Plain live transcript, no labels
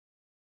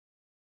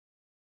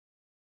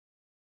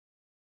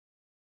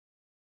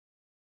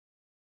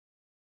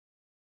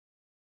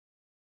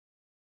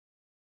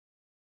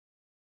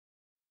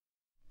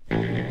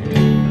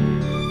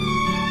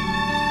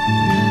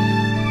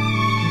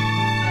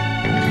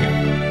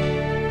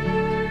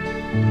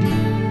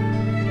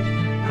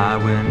I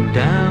went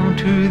down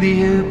to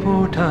the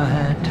airport, I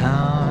had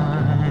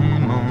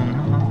time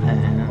on my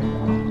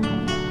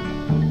hands,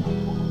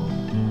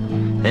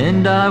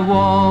 and I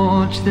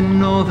watched the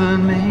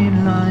northern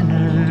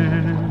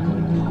mainliner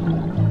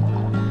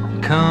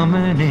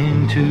coming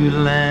into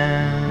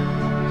land.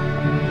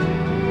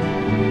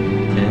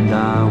 And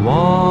I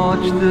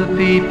watched the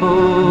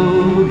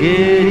people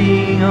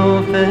getting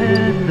off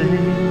that plane,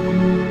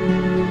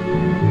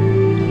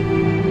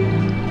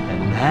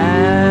 and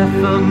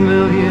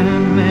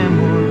 500,000 memories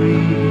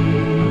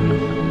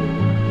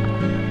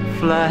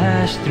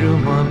flashed through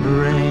my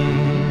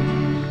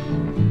brain.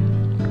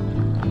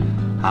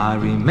 I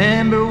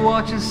remember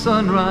watching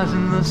sunrise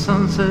and the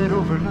sunset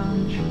over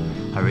lunch.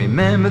 I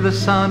remember the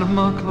sound of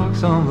mud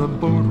clocks on the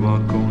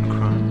boardwalk going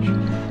crunch.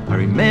 I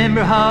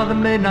remember how the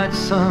midnight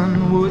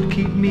sun would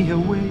keep me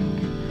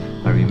awake.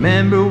 I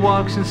remember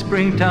walks in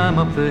springtime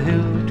up the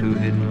hill to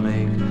Hidden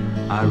Lake.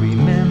 I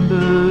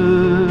remember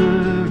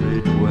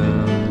it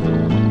well.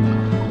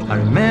 I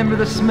remember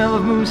the smell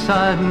of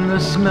moosehide and the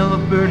smell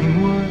of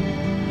burning wood.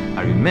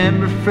 I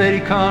remember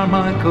Freddie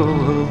Carmichael,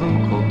 a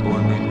local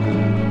boy named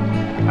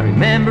Good. I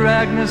remember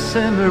Agnes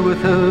Simmer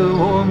with a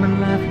warm and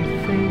laughing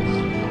face.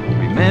 I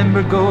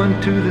remember going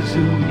to the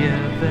zoo, yeah,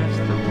 that's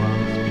the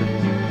wildest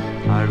place.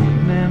 I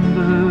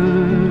remember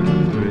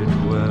it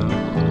well.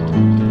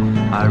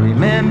 I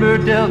remember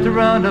Delta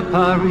Roundup,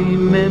 I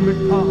remembered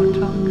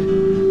Pawtuck.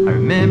 I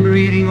remember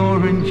eating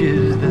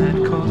oranges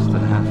that cost a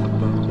half a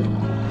buck.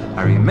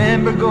 I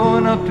remember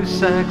going up to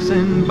Saks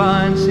and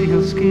buying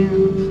seal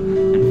skins,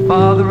 and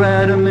Father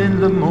Adam in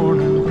the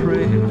morning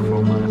praying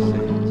for my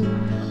sins.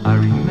 I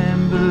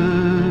remember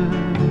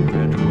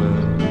it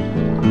well.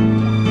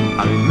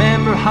 I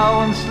remember how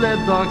on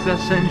sled dogs that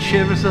sent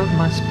shivers up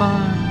my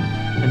spine,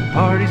 and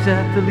parties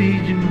at the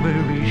Legion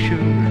where we sure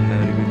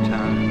had a good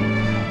time.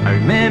 I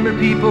remember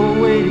people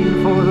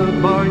waiting for the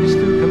barges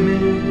to come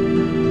in,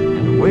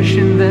 and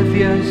wishing that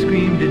the ice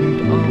cream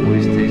didn't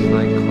always taste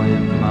like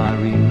clam. I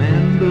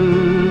remember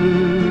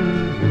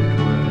it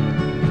well.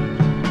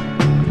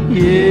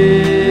 Yes,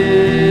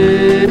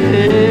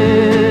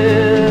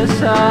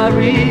 I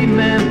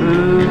remember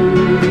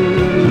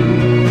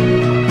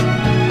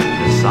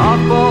the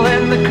softball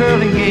and the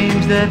curling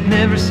games that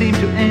never seemed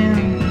to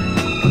end.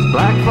 Those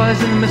black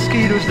flies and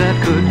mosquitoes that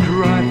could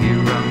drive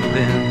you round the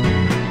bend.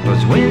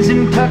 Those winds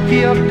in Tuck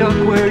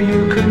where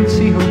you couldn't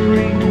see no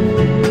green.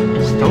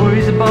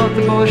 Stories about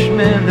the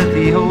Bushmen that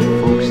the old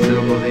folks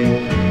still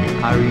believe.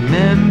 I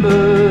remember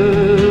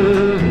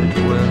it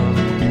well.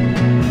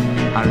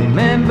 I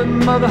remember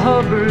Mother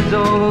Hubbards,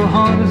 all the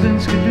Hondas and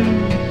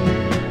Skidoos,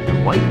 the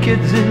white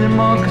kids in their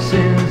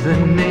moccasins, the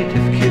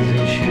native kids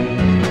in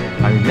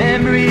shoes. I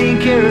remember eating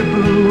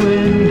caribou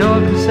and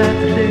dogging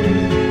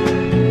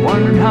Saturday,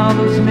 wondering how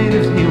those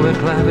natives knew a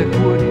clavic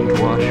wouldn't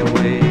wash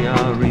away.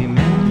 I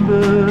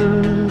remember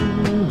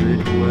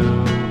it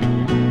well.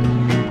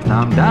 Now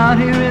I'm down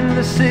here in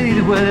the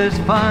city where there's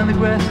fine, the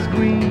grass is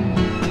green.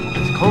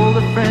 It's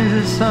colder, friends,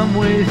 in some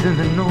ways than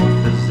the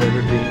north has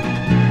ever been.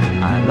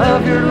 I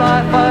love your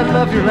life, I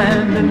love your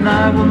land, and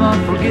I will not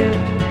forget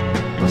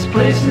those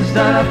places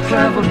that I've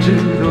traveled to,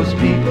 those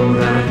people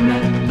that I've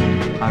met.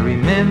 I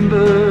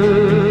remember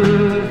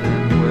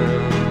them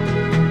well.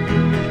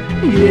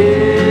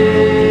 Yeah.